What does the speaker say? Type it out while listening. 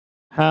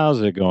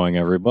How's it going,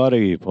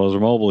 everybody?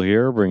 Pozermobil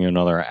here, bringing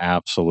another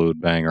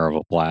absolute banger of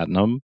a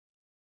platinum.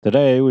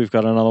 Today, we've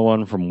got another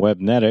one from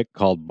webnetic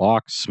called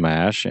Box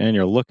Smash, and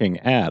you're looking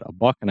at a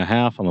buck and a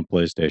half on the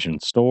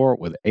PlayStation Store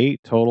with 8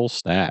 total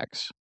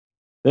stacks.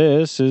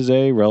 This is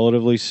a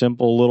relatively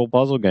simple little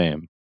puzzle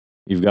game.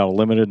 You've got a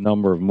limited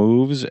number of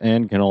moves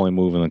and can only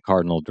move in the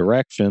cardinal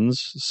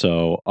directions,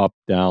 so up,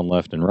 down,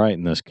 left, and right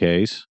in this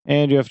case,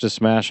 and you have to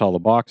smash all the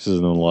boxes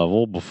in the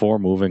level before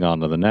moving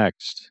on to the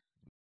next.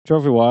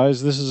 Trophy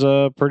wise, this is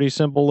a pretty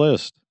simple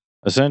list.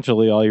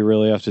 Essentially, all you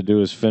really have to do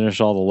is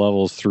finish all the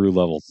levels through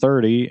level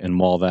 30, and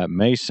while that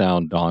may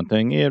sound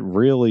daunting, it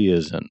really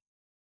isn't.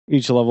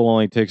 Each level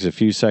only takes a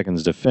few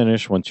seconds to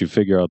finish once you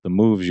figure out the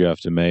moves you have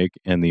to make,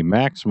 and the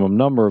maximum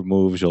number of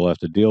moves you'll have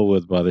to deal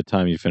with by the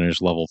time you finish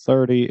level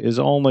 30 is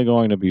only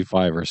going to be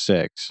 5 or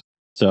 6.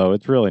 So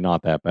it's really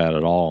not that bad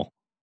at all.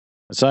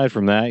 Aside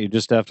from that, you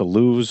just have to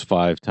lose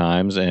 5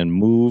 times and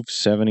move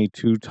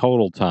 72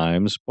 total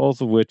times,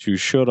 both of which you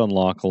should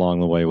unlock along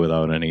the way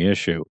without any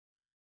issue.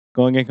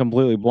 Going in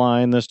completely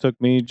blind, this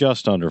took me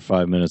just under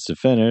 5 minutes to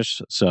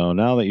finish, so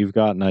now that you've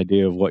got an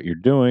idea of what you're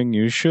doing,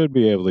 you should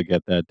be able to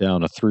get that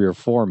down to 3 or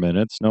 4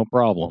 minutes, no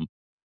problem.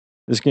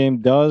 This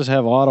game does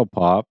have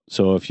Autopop,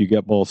 so if you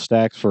get both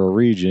stacks for a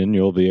region,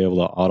 you'll be able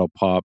to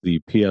Autopop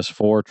the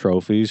PS4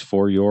 trophies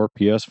for your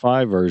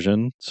PS5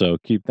 version, so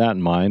keep that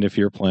in mind if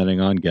you're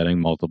planning on getting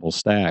multiple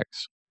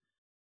stacks.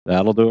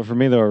 That'll do it for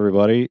me, though,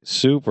 everybody.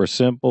 Super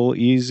simple,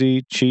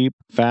 easy, cheap,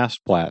 fast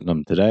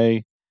platinum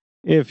today.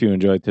 If you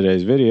enjoyed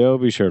today's video,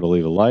 be sure to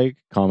leave a like,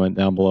 comment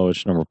down below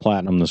which number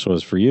platinum this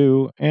was for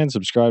you, and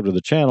subscribe to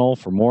the channel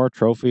for more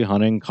trophy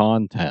hunting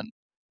content.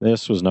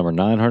 This was number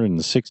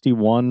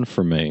 961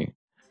 for me.